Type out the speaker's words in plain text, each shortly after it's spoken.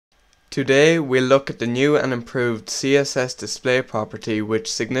Today we'll look at the new and improved CSS display property, which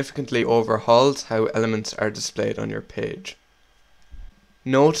significantly overhauls how elements are displayed on your page.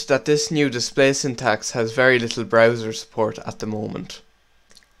 Note that this new display syntax has very little browser support at the moment.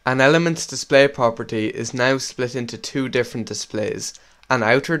 An element's display property is now split into two different displays, an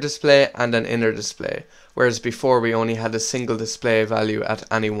outer display and an inner display, whereas before we only had a single display value at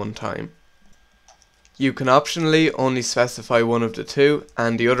any one time. You can optionally only specify one of the two,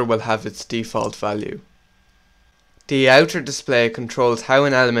 and the other will have its default value. The outer display controls how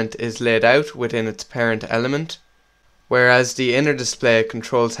an element is laid out within its parent element, whereas the inner display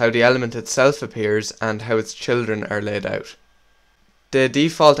controls how the element itself appears and how its children are laid out. The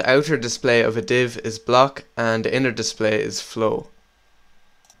default outer display of a div is block and the inner display is flow.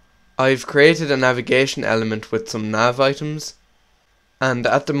 I've created a navigation element with some nav items, and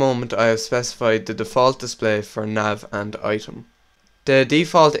at the moment I have specified the default display for nav and item. The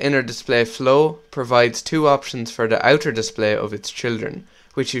default inner display flow provides two options for the outer display of its children,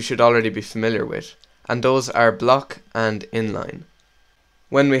 which you should already be familiar with, and those are block and inline.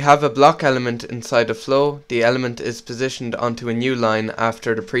 When we have a block element inside a flow, the element is positioned onto a new line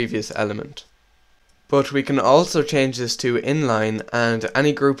after the previous element. But we can also change this to inline, and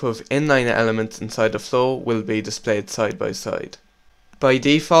any group of inline elements inside a flow will be displayed side by side. By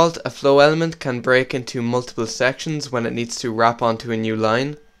default, a flow element can break into multiple sections when it needs to wrap onto a new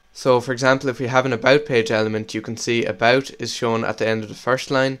line. So for example, if we have an about page element, you can see about is shown at the end of the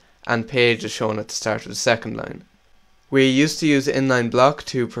first line and page is shown at the start of the second line. We used to use inline block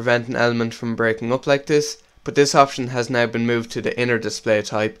to prevent an element from breaking up like this, but this option has now been moved to the inner display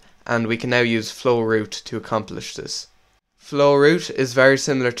type, and we can now use flow root to accomplish this. Flow root is very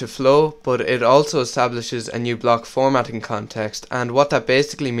similar to flow, but it also establishes a new block formatting context, and what that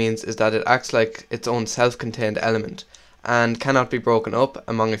basically means is that it acts like its own self-contained element and cannot be broken up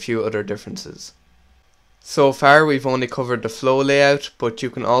among a few other differences. So far we've only covered the flow layout, but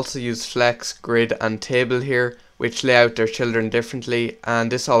you can also use flex, grid and table here, which lay out their children differently,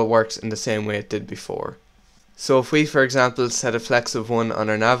 and this all works in the same way it did before. So if we for example set a flex of 1 on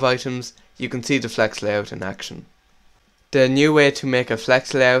our nav items, you can see the flex layout in action. The new way to make a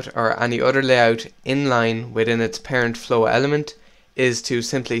flex layout or any other layout inline within its parent flow element is to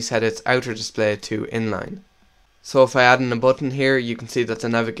simply set its outer display to inline. So if I add in a button here, you can see that the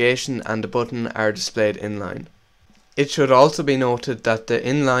navigation and the button are displayed inline. It should also be noted that the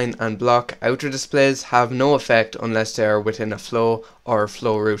inline and block outer displays have no effect unless they are within a flow or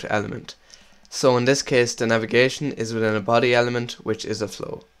flow root element. So in this case the navigation is within a body element, which is a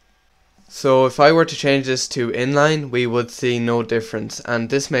flow. So if I were to change this to inline, we would see no difference, and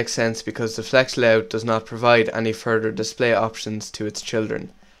this makes sense because the flex layout does not provide any further display options to its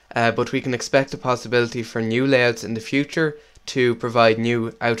children. But we can expect a possibility for new layouts in the future to provide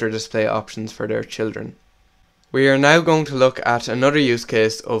new outer display options for their children. We are now going to look at another use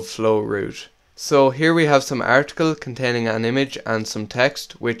case of flow root. So here we have some article containing an image and some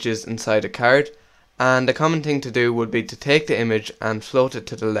text which is inside a card, and a common thing to do would be to take the image and float it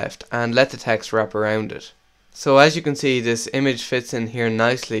to the left and let the text wrap around it. So as you can see, this image fits in here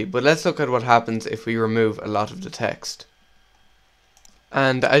nicely, but let's look at what happens if we remove a lot of the text.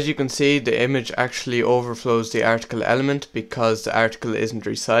 And as you can see, the image actually overflows the article element because the article isn't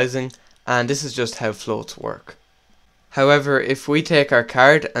resizing, and this is just how floats work. However, if we take our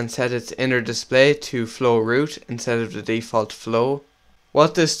card and set its inner display to flow root instead of the default flow,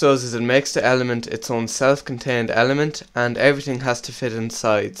 what this does is it makes the element its own self-contained element and everything has to fit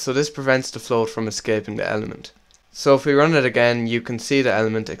inside, so this prevents the float from escaping the element. So if we run it again, you can see the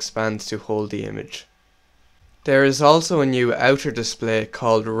element expands to hold the image. There is also a new outer display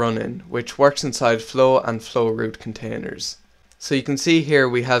called run-in, which works inside flow and flow root containers. So you can see here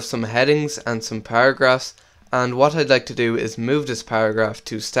we have some headings and some paragraphs, and what I'd like to do is move this paragraph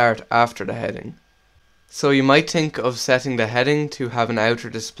to start after the heading. So you might think of setting the heading to have an outer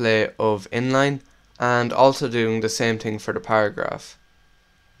display of inline and also doing the same thing for the paragraph.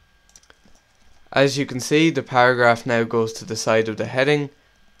 As you can see, the paragraph now goes to the side of the heading,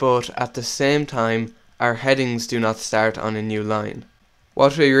 but at the same time our headings do not start on a new line.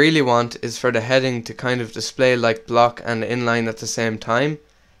 What we really want is for the heading to kind of display like block and inline at the same time.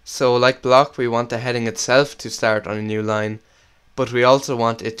 So like block, we want the heading itself to start on a new line, but we also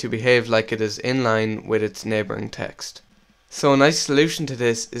want it to behave like it is in line with its neighbouring text. So a nice solution to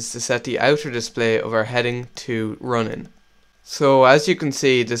this is to set the outer display of our heading to run-in. So as you can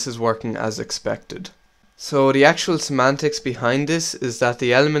see, this is working as expected. So the actual semantics behind this is that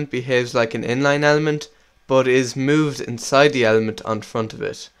the element behaves like an inline element, but is moved inside the element on front of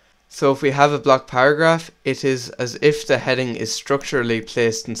it. So if we have a block paragraph, it is as if the heading is structurally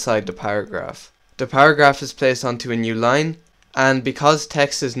placed inside the paragraph. The paragraph is placed onto a new line, and because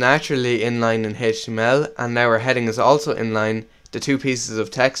text is naturally inline in HTML and now our heading is also inline, the two pieces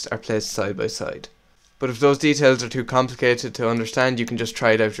of text are placed side by side. But if those details are too complicated to understand, you can just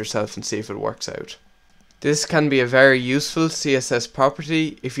try it out yourself and see if it works out. This can be a very useful CSS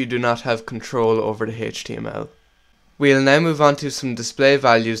property if you do not have control over the HTML. We'll now move on to some display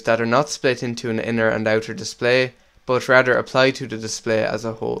values that are not split into an inner and outer display, but rather apply to the display as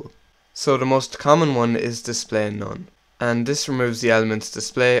a whole. So the most common one is display none, and this removes the elements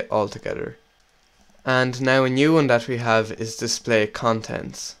display altogether. And now a new one that we have is display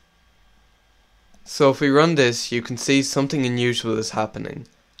contents. So if we run this, you can see something unusual is happening,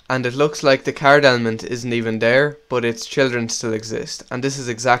 and it looks like the card element isn't even there, but its children still exist, and this is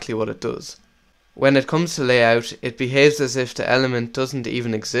exactly what it does. When it comes to layout, it behaves as if the element doesn't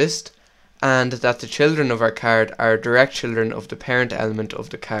even exist, and that the children of our card are direct children of the parent element of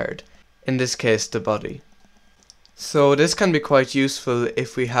the card, in this case the body. So this can be quite useful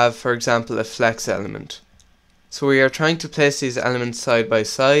if we have, for example, a flex element. So we are trying to place these elements side by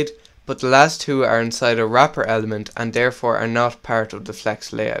side, but the last two are inside a wrapper element and therefore are not part of the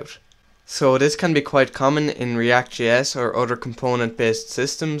flex layout. So this can be quite common in React.js or other component-based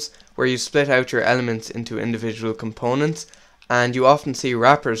systems where you split out your elements into individual components, and you often see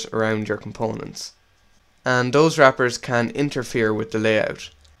wrappers around your components. And those wrappers can interfere with the layout.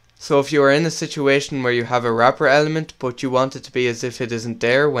 So if you are in a situation where you have a wrapper element but you want it to be as if it isn't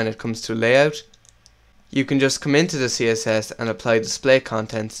there when it comes to layout, you can just come into the CSS and apply display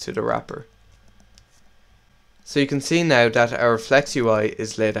contents to the wrapper. So you can see now that our Flex UI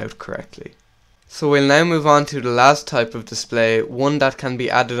is laid out correctly. So we'll now move on to the last type of display, one that can be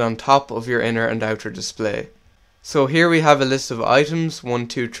added on top of your inner and outer display. So here we have a list of items, 1,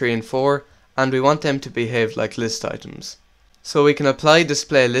 2, 3 and 4, and we want them to behave like list items. So we can apply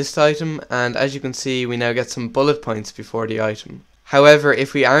display list item, and as you can see we now get some bullet points before the item. However,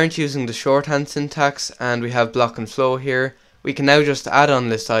 if we aren't using the shorthand syntax and we have block and flow here, we can now just add on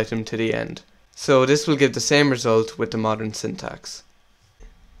list item to the end. So this will give the same result with the modern syntax.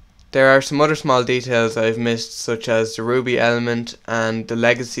 There are some other small details I've missed, such as the Ruby element and the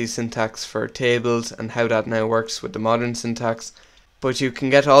legacy syntax for tables and how that now works with the modern syntax, but you can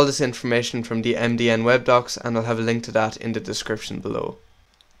get all this information from the MDN web docs, and I'll have a link to that in the description below.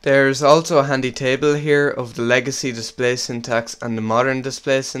 There's also a handy table here of the legacy display syntax and the modern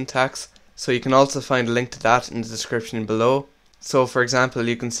display syntax, so you can also find a link to that in the description below. So for example,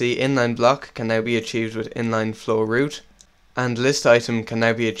 you can see inline block can now be achieved with inline flow root, and list item can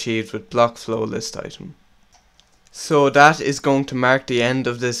now be achieved with block flow list item. So that is going to mark the end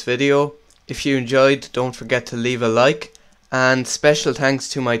of this video. If you enjoyed, don't forget to leave a like, and special thanks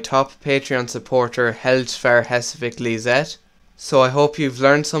to my top Patreon supporter Heldfar Hesvik Lizette. So I hope you've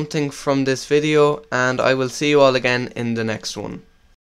learned something from this video, and I will see you all again in the next one.